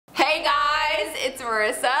it's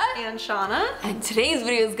Marissa and Shauna, and today's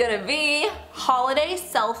video is gonna be holiday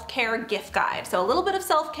self-care gift guide. So a little bit of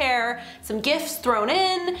self-care, some gifts thrown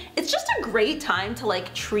in. It's just a great time to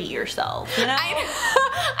like treat yourself, you know?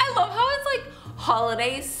 I love how it's like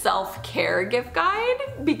holiday self-care gift guide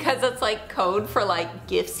because it's like code for like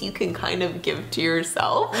gifts you can kind of give to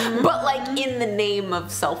yourself, but like in the name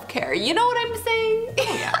of self-care. You know what I'm saying?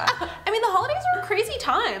 Oh, yeah. I mean, the holidays are a crazy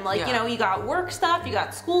time. Like, you know, you got work stuff, you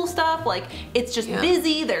got school stuff, like it's just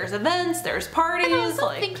busy, there's events, there's parties. And also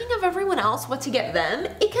like thinking of everyone else, what to get them,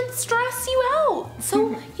 it can stress you out.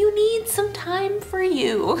 So you need some time for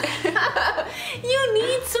you. You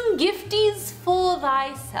need some gifties for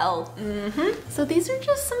thyself. So these are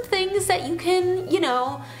just some things that you can, you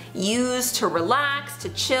know, use to relax, to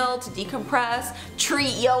chill, to decompress,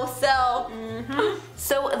 treat yourself.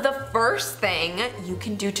 So the first thing you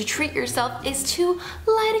can do to treat yourself is to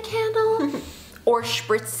light a candle or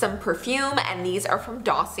spritz some perfume, and these are from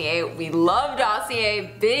Dossier. We love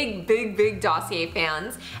Dossier, big Dossier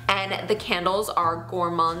fans, and the candles are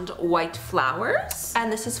Gourmand White Flowers.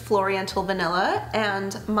 And this is Floriental Vanilla,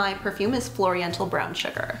 and my perfume is Floriental Brown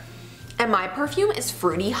Sugar. And my perfume is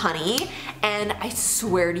Fruity Honey, and I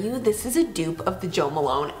swear to you, this is a dupe of the Jo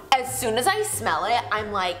Malone. As soon as I smell it,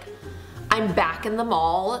 I'm like, I'm back in the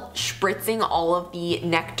mall spritzing all of the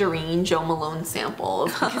Nectarine Jo Malone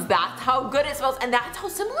samples because that's how good it smells and that's how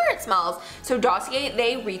similar it smells. So Dossier,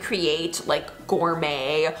 they recreate like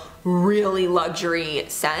gourmet, really luxury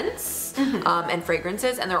scents and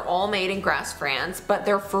fragrances, and they're all made in Grasse, France, but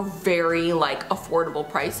they're for very like affordable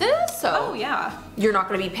prices. So you're not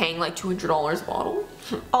gonna be paying like $200 a bottle.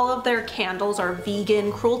 All of their candles are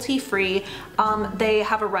vegan, cruelty-free. They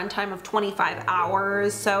have a runtime of 25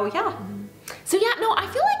 hours, so yeah. So yeah, no, I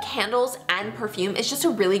feel like candles and perfume is just a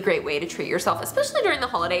really great way to treat yourself, especially during the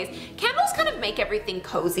holidays. Candles kind of make everything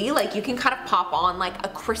cozy. Like you can kind of pop on like a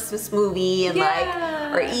Christmas movie and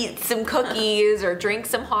like, or eat some cookies or drink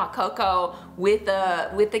some hot cocoa with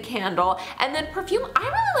the candle. And then perfume, I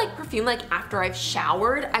really like perfume like after I've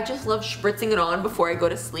showered. I just love spritzing it on before I go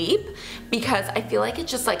to sleep because I feel like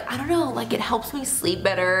it's just like, I don't know, like it helps me sleep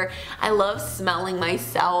better. I love smelling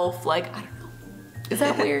myself, like, I don't know. Is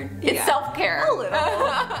that weird? It's self-care. A little.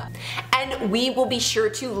 And we will be sure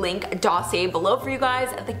to link Dossier below for you guys,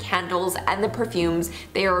 the candles and the perfumes.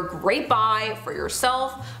 They are a great buy for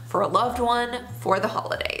yourself, for a loved one, for the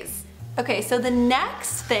holidays. Okay, so the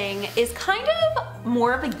next thing is kind of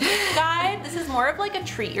more of a gift guide. This is more of like a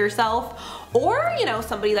treat yourself or, you know,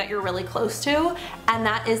 somebody that you're really close to, and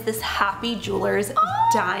that is this Happy Jewelers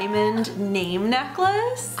diamond name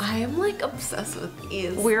necklace. I am like obsessed with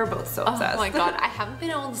these. We're both so obsessed. Oh my god, I haven't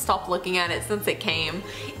been able to stop looking at it since it came.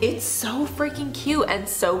 It's so freaking cute and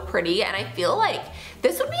so pretty, and I feel like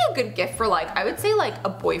this would be a good gift for like, I would say like a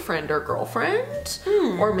boyfriend or girlfriend,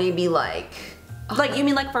 or maybe like... Like, you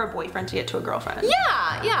mean like for a boyfriend to get to a girlfriend?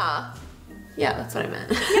 Yeah, that's what I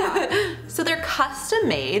meant. Yeah. So they're custom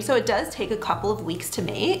made, so it does take a couple of weeks to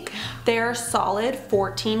make. They're solid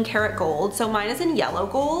 14 karat gold. So mine is in yellow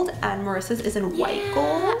gold and Marissa's is in white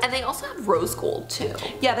gold. And they also have rose gold too.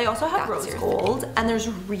 Yeah, they also have rose gold and there's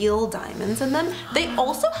real diamonds in them. They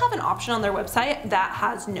also have an option on their website that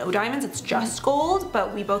has no diamonds, it's just gold,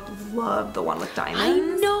 but we both love the one with diamonds.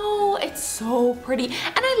 I know, it's so pretty. And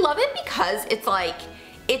I love it because it's like,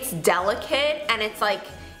 it's delicate and it's like,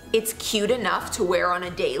 it's cute enough to wear on a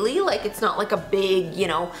daily. Like it's not like a big, you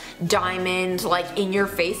know, diamond like in your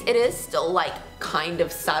face. It is still like kind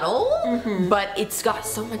of subtle, but it's got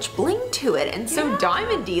so much bling to it and so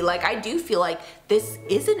diamondy. Like I do feel like this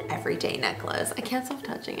is an everyday necklace. I can't stop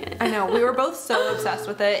touching it. I know, we were both so obsessed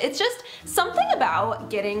with it. It's just something about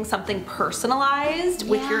getting something personalized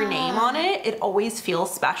with your name on it. It always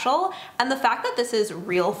feels special. And the fact that this is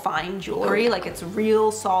real fine jewelry, like it's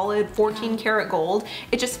real solid 14 karat gold,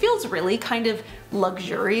 it just feels really kind of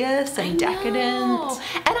luxurious and decadent.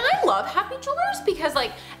 And I love Happy Jewelers because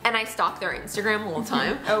like, and I stalk their Instagram all the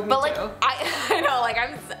time. Oh, me but like, too. I know, like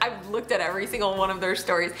I've looked at every single one of their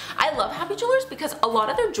stories. I love Happy Jewelers because a lot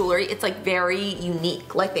of their jewelry, it's like very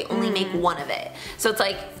unique. Like they only make one of it. So it's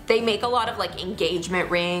like, they make a lot of like engagement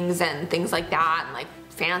rings and things like that and like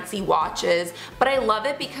fancy watches. But I love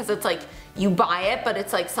it because it's like, you buy it, but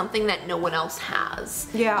it's like something that no one else has.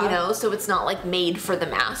 Yeah. You know, so it's not like made for the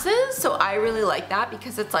masses. So I really like that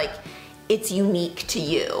because it's like, it's unique to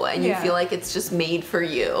you and you feel like it's just made for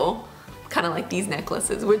you. Kind of like these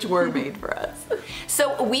necklaces, which were made for us.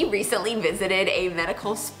 So we recently visited a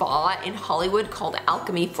medical spa in Hollywood called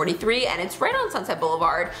Alchemy 43, and it's right on Sunset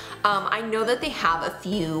Boulevard. I know that they have a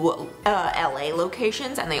few LA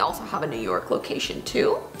locations, and they also have a New York location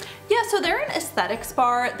too. Yeah, so they're an aesthetics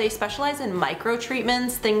bar. They specialize in micro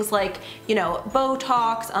treatments, things like, you know,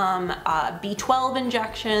 Botox, B12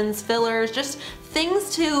 injections, fillers, just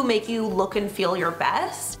things to make you look and feel your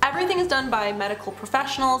best. Everything is done by medical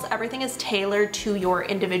professionals. Everything is tailored to your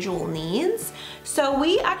individual needs. So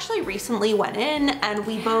we actually recently went in and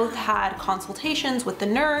we both had consultations with the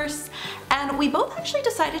nurse, and we both actually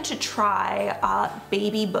decided to try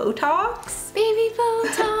baby Botox. Baby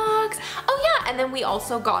Botox. Oh yeah, and then we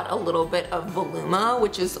also got a little bit of Voluma,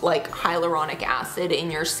 which is like hyaluronic acid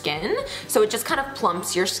in your skin. So it just kind of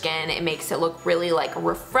plumps your skin. It makes it look really like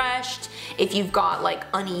refreshed. If you've got like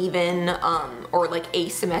uneven or like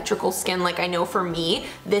asymmetrical skin, like I know for me,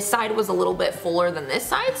 this side was a little bit fuller than this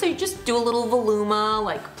side. So you just do a little Voluma,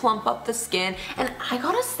 like plump up the skin. And I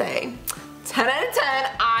gotta say, 10 out of 10,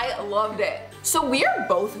 I loved it. So we're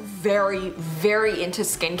both very, very into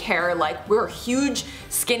skincare. Like, we're huge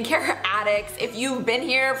skincare addicts. If you've been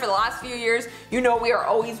here for the last few years, you know we are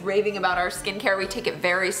always raving about our skincare. We take it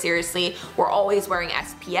very seriously. We're always wearing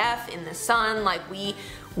SPF in the sun. Like,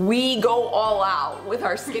 we go all out with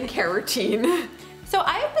our skincare routine. So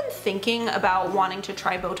I have been thinking about wanting to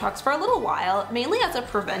try Botox for a little while, mainly as a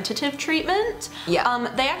preventative treatment. Yeah.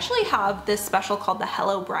 They actually have this special called the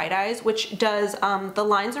Hello Bright Eyes, which does the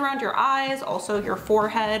lines around your eyes, also your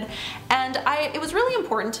forehead. And it was really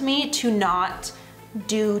important to me to not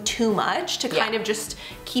do too much, to kind of just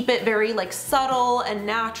keep it very like subtle and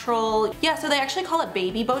natural. Yeah, so they actually call it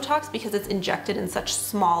baby Botox because it's injected in such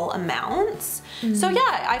small amounts. So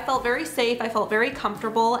yeah, I felt very safe, I felt very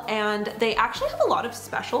comfortable, and they actually have a lot of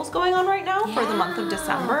specials going on right now for the month of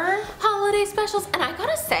December. Holiday specials, and I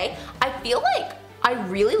gotta say, I feel like I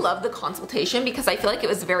really love the consultation because I feel like it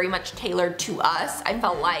was very much tailored to us. I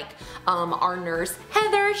felt like our nurse,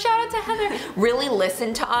 Heather, shout out to Heather, really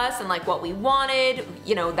listened to us and like what we wanted,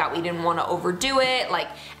 you know, that we didn't want to overdo it. Like,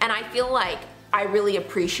 and I feel like I really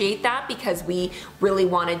appreciate that because we really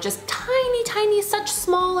wanted just tiny, such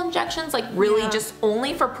small injections, like really just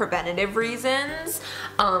only for preventative reasons.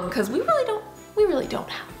 Cause we really don't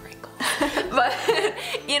have but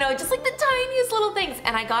you know, just like the tiniest little things.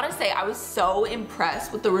 And I gotta say, I was so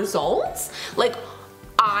impressed with the results. Like,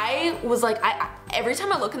 I was like, every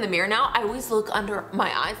time I look in the mirror now, I always look under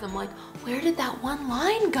my eyes and I'm like, where did that one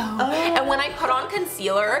line go? And when I put on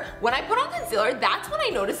concealer, that's when I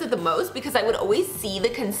noticed it the most because I would always see the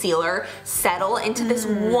concealer settle into this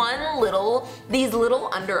these little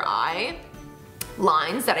under eye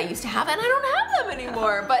lines that I used to have, and I don't have them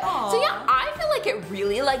anymore. But so yeah, I feel like it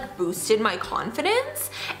really like boosted my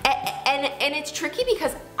confidence, and it's tricky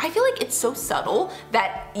because I feel like it's so subtle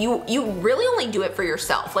that you really only do it for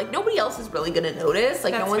yourself. Like, nobody else is really gonna notice.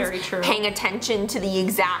 Like, no one's paying attention to the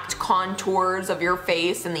exact contours of your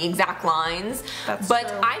face and the exact lines.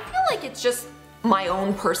 But I feel like it's just my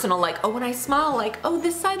own personal, like, oh, when I smile, like, oh,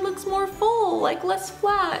 this side looks more full, like less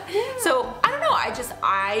flat. So I don't know,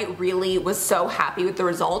 I really was so happy with the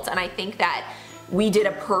results, and I think that we did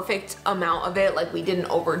a perfect amount of it. Like, we didn't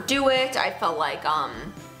overdo it. I felt like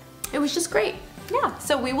it was just great. Yeah,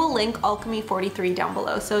 so we will link Alchemy 43 down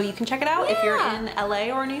below so you can check it out if you're in LA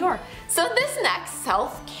or New York. So this next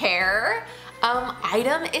self-care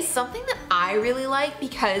item is something that I really like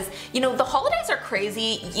because, you know, the holidays are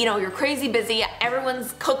crazy. You know, you're crazy busy.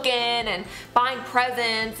 Everyone's cooking and buying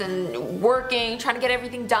presents and working, trying to get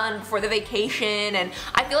everything done before the vacation, and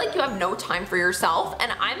I feel like you have no time for yourself.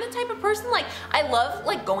 And I'm the type of person, like, I love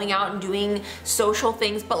like going out and doing social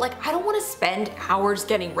things, but like I don't want to spend hours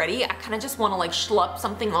getting ready. I kind of just want to like schlep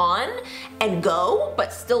something on and go,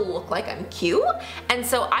 but still look like I'm cute. And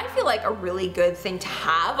so I feel like a really good thing to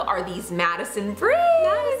have are these Madison braids.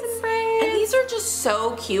 And these are just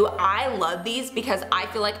so cute. I love these because I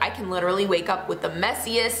feel like I can literally wake up with the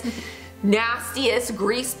messiest, nastiest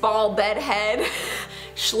grease ball bed head,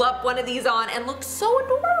 schlep one of these on, and look so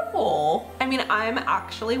adorable. I mean, I'm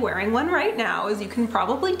actually wearing one right now, as you can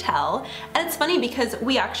probably tell. And it's funny because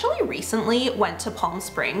we actually recently went to Palm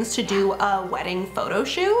Springs to do a wedding photo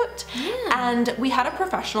shoot. And we had a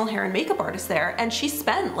professional hair and makeup artist there, and she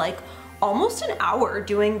spent like almost an hour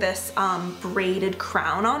doing this braided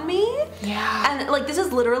crown on me. And like, this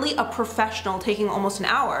is literally a professional taking almost an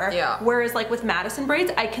hour. Whereas like with Madison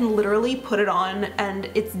braids, I can literally put it on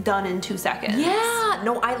and it's done in 2 seconds.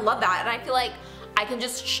 No, I love that. And I feel like I can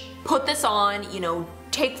just put this on, you know,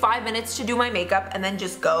 take 5 minutes to do my makeup and then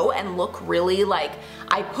just go and look really like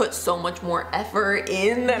I put so much more effort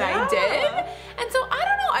in than I did. And so I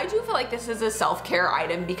don't know, I do feel like this is a self-care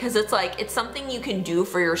item because it's like, it's something you can do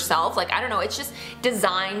for yourself. Like, I don't know, it's just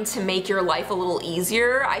designed to make your life a little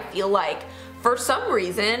easier. I feel like for some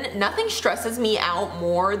reason, nothing stresses me out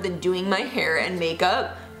more than doing my hair and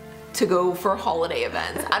makeup to go for holiday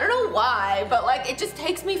events. I don't know why, but like it just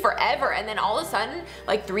takes me forever, and then all of a sudden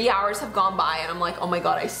like 3 hours have gone by and I'm like, oh my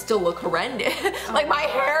god, I still look horrendous. Like my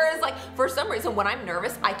hair is like, for some reason when I'm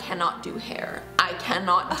nervous I cannot do hair. I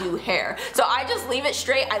cannot do hair. So I just leave it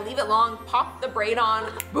straight, I leave it long, pop the braid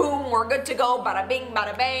on, boom, we're good to go, bada bing,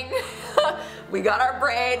 bada bang. We got our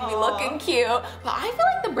braid, we looking cute. But I feel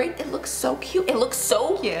like the braid, it looks so cute. It looks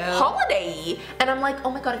so cute, holiday-y. And I'm like, oh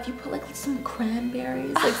my god, if you put like some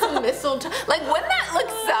cranberries, like some mistletoe, like wouldn't that look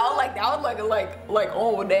so, like that would look like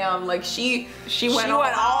oh damn, like she went all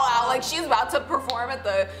out. Like she's about to perform at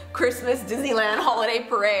the Christmas Disneyland holiday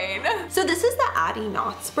parade. So this is the Addie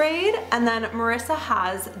Knots braid, and then Marissa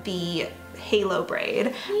has the halo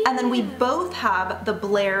braid, and then we both have the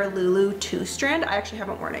Blair Lulu 2-strand. I actually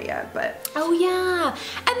haven't worn it yet, but oh yeah,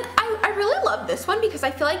 and I really love this one because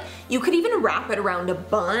I feel like you could even wrap it around a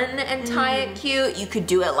bun and tie it cute. You could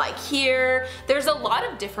do it like here. There's a lot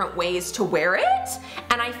of different ways to wear it,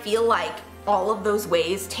 and I feel like all of those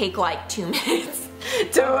ways take like 2 minutes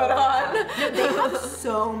to put on. They have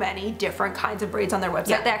so many different kinds of braids on their website.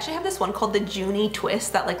 Yeah. They actually have this one called the Junie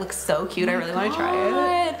Twist that like looks so cute. I really want to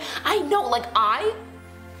try it. I know, like I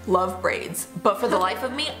love braids, but for the life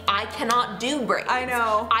of me, I cannot do braids. I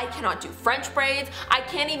know. I cannot do French braids. I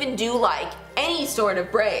can't even do like any sort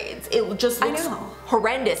of braids. It just looks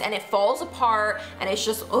horrendous, and it falls apart, and it's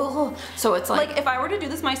just, oh. So it's like if I were to do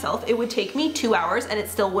this myself, it would take me 2 hours and it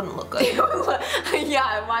still wouldn't look good.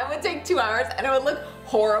 Yeah, mine would take 2 hours and it would look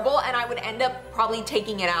horrible, and I would end up probably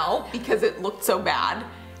taking it out because it looked so bad.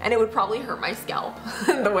 And it would probably hurt my scalp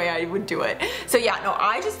the way I would do it. So yeah, no,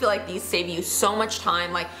 I just feel like these save you so much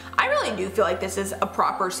time. Like, I really do feel like this is a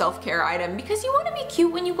proper self-care item because you want to be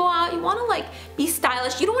cute when you go out. You want to like be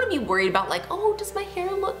stylish. You don't want to be worried about like, oh, does my hair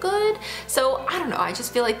look good? So I don't know, I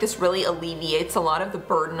just feel like this really alleviates a lot of the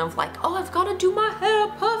burden of like, oh, I've got to do my hair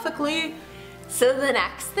perfectly. So the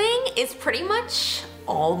next thing is pretty much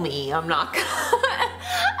all me. I'm not gonna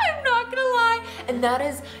lie. And that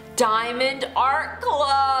is Diamond Art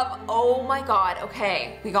Club. Oh my god.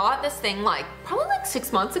 Okay, we got this thing like probably like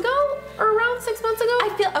 6 months ago, or around 6 months ago. I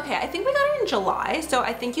think we got it in July, so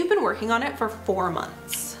I think you've been working on it for 4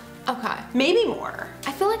 months. Okay. Maybe more.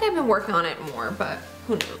 I feel like I've been working on it more, but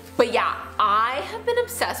who knows. But yeah, I have been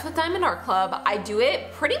obsessed with Diamond Art Club. I do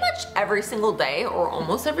it pretty much every single day, or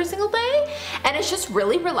almost every single day, and it's just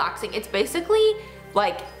really relaxing. It's basically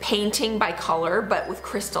like painting by color, but with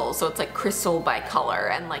crystals. So it's like crystal by color,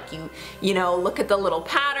 and like you know, look at the little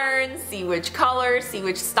patterns, see which color, see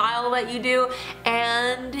which style that you do,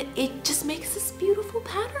 and it just makes this beautiful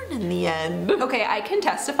pattern in the end. Okay, I can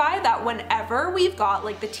testify that whenever we've got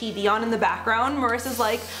like the TV on in the background, Marissa's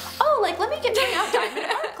like, oh, like let me get trying out Diamond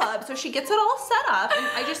Art Club. So she gets it all set up, and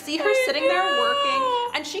I just see her sitting there working,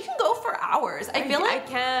 and she can go for hours. I feel like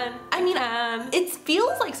it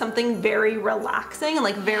feels like something very relaxing and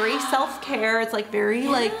like very self-care. It's like very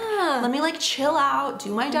like, let me like chill out,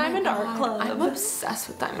 do my Diamond Art Club. I'm obsessed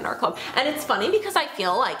with Diamond Art Club. And it's funny because I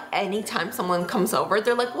feel like anytime someone comes over,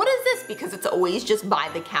 they're like, what is this? Because it's always just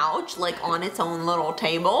by the couch, like on its own little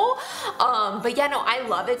table. But yeah, no, I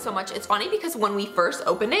love it so much. It's funny because when we first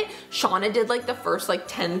opened it, Shauna did like the first like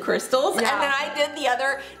 10 crystals, and then I did the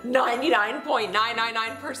other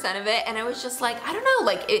 99.999% of it, and I was just like, I don't know,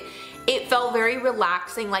 like it felt very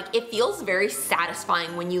relaxing. Like it feels very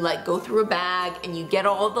satisfying when you like go through a bag and you get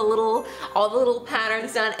all the little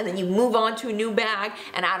patterns done, and then you move on to a new bag,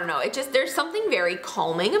 and I don't know, it just, there's something very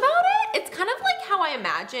calming about it. It's kind of like how I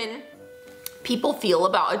imagine people feel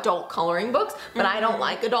about adult coloring books, but I don't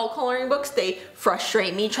like adult coloring books. They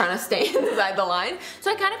frustrate me trying to stay inside the line.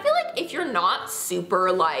 So I kind of feel like if you're not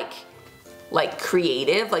super like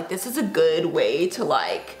creative, like this is a good way to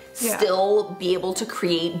like still be able to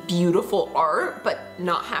create beautiful art, but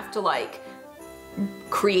not have to like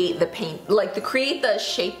create the paint, like create the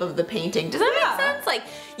shape of the painting. Does that make sense? Like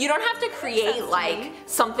you don't have to create like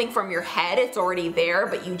something from your head, it's already there,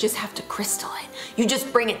 but you just have to crystal it. You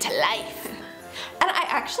just bring it to life. And I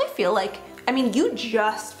actually feel like, I mean, you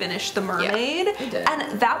just finished the mermaid, I did.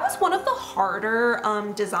 And that was one of the harder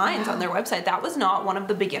designs on their website. That was not one of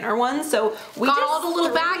the beginner ones. So we got just all the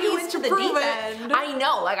little baggies into the deep end. I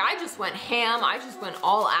know, like I just went ham. I just went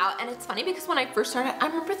all out, and it's funny because when I first started, I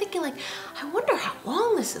remember thinking like, I wonder how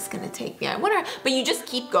long this is gonna take me. I wonder, but you just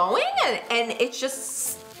keep going, and it's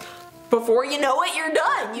just, before you know it, you're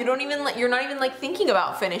done. You're not even like thinking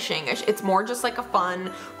about finishing. It's more just like a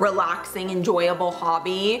fun, relaxing, enjoyable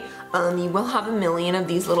hobby. You will have a million of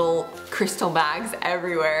these little crystal bags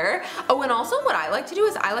everywhere. Oh, and also what I like to do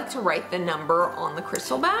is I like to write the number on the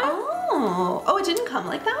crystal bag. Oh, it didn't come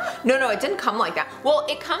like that? No, it didn't come like that. Well,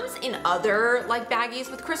 it comes in other like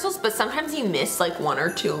baggies with crystals, but sometimes you miss like one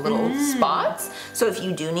or two little spots. So if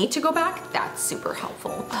you do need to go back, that's super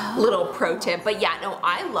helpful. Little pro tip. But yeah, no,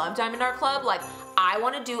 I love Diamond Art Club. Like, I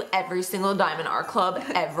want to do every single Diamond Art Club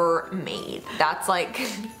ever made. That's like...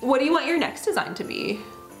 What do you want your next design to be? Do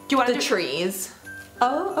you want the trees?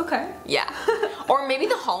 Oh, okay. Yeah. Or maybe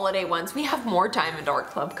the holiday ones. We have more Diamond Art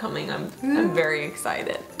Club coming. I'm very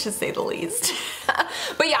excited, to say the least.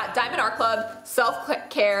 But yeah, Diamond Art Club,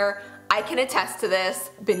 self-care. I can attest to this.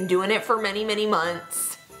 Been doing it for many, many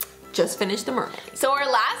months. Just finished the mermaid. So our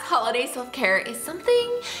last holiday self-care is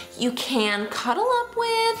something you can cuddle up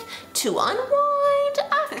with to unwind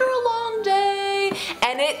after a long day.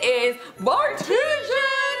 And it is Bartesian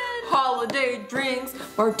holiday drinks.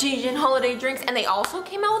 Bartesian holiday drinks. And they also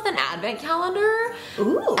came out with an advent calendar.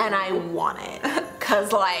 Ooh. And I want it.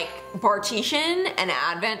 Cause like Bartesian and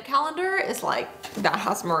advent calendar is like, that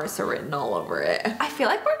has Marissa written all over it. I feel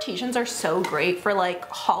like Bartesians are so great for like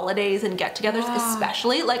holidays and get-togethers,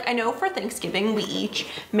 especially. Like, I know for Thanksgiving we each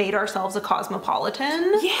made ourselves a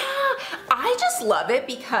cosmopolitan. Yeah, I just love it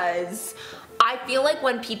because I feel like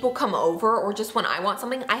when people come over or just when I want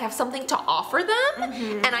something, I have something to offer them,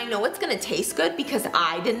 and I know it's gonna taste good because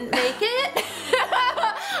I didn't make it.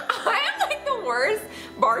 I am like the worst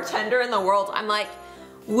bartender in the world. I'm like,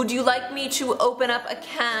 would you like me to open up a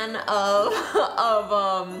can of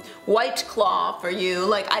White Claw for you?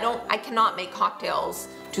 Like, I cannot make cocktails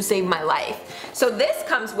to save my life. So this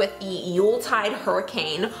comes with the Yuletide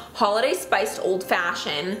Hurricane, Holiday Spiced Old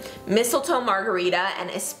Fashioned, Mistletoe Margarita, and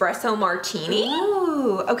Espresso Martini.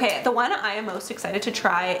 Ooh, okay, the one I am most excited to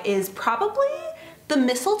try is probably the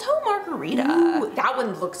Mistletoe Margarita. Ooh, that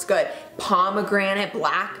one looks good. Pomegranate,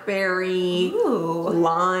 blackberry,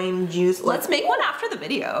 lime juice. Let's make one after the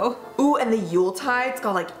video. Ooh, and the Yuletide's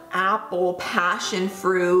got like apple, passion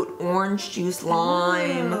fruit, orange juice,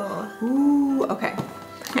 lime. Ooh, okay.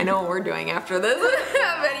 I know what we're doing after this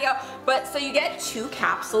video. But so you get 2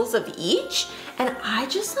 capsules of each, and I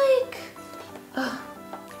just like,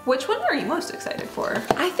 which one are you most excited for?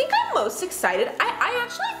 I think I'm most excited. I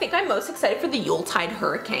actually think I'm most excited for the Yuletide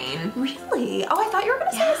Hurricane. Really? Oh, I thought you were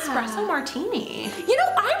gonna say espresso martini. You know,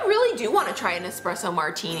 I really do want to try an espresso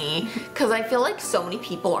martini because I feel like so many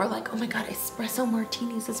people are like, oh my god, espresso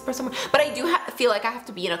martinis, but I do feel like I have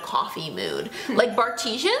to be in a coffee mood. Like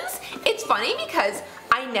Bartesians, it's funny because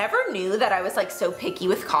I never knew that I was like so picky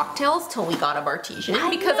with cocktails till we got a Bartesian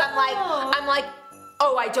because I'm like,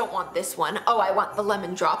 oh, I don't want this one. Oh, I want the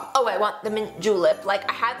lemon drop. Oh, I want the mint julep. Like,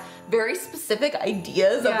 I have very specific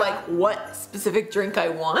ideas of like what specific drink I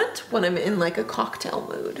want when I'm in like a cocktail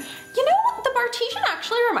mood. You know, the Bartesian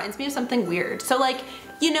actually reminds me of something weird. So like,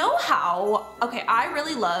 you know how, okay, I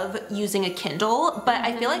really love using a Kindle, but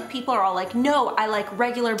I feel like people are all like, no, I like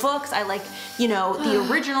regular books. I like, you know, the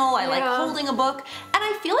original. I like holding a book. And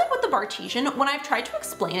I feel like with the Bartesian, when I've tried to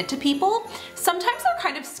explain it to people, sometimes they're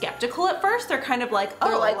kind of skeptical at first. They're kind of like, oh,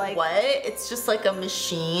 they're like what? It's just like a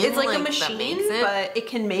machine. It's like a machine, but it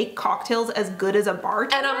can make cocktails as good as a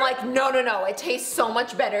bartender. And I'm like, no, it tastes so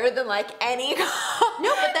much better than like any.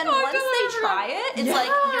 No, but then once they try it, it's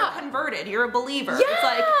like you're converted. You're a believer. Yeah. It's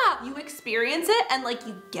like you experience it and like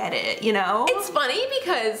you get it, you know? It's funny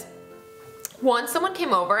because once someone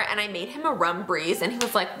came over and I made him a rum breeze and he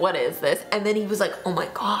was like, what is this? And then he was like, oh my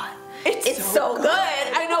god. It's so good.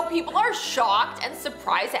 I know people are shocked and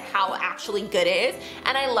surprised at how actually good it is.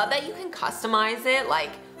 And I love that you can customize it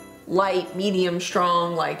like light, medium,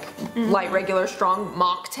 strong, like light, regular, strong,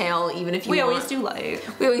 mocktail, even if you want. We always do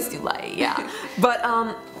light. We always do light, yeah. But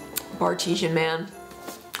Bartesian, man.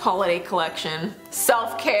 Holiday collection,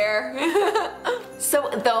 self-care. So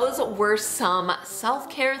those were some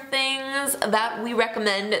self-care things that we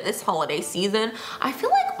recommend this holiday season. I feel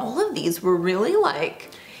like all of these were really like,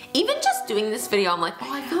 even just doing this video, I'm like,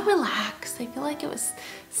 oh, I feel relaxed. I feel like it was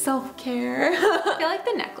self-care. I feel like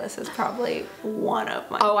the necklace is probably one of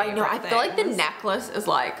my favorite I know. I feel like the necklace is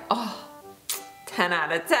like, oh, 10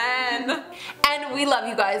 out of 10. And we love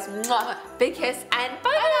you guys. Mwah. Big kiss and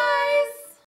bye.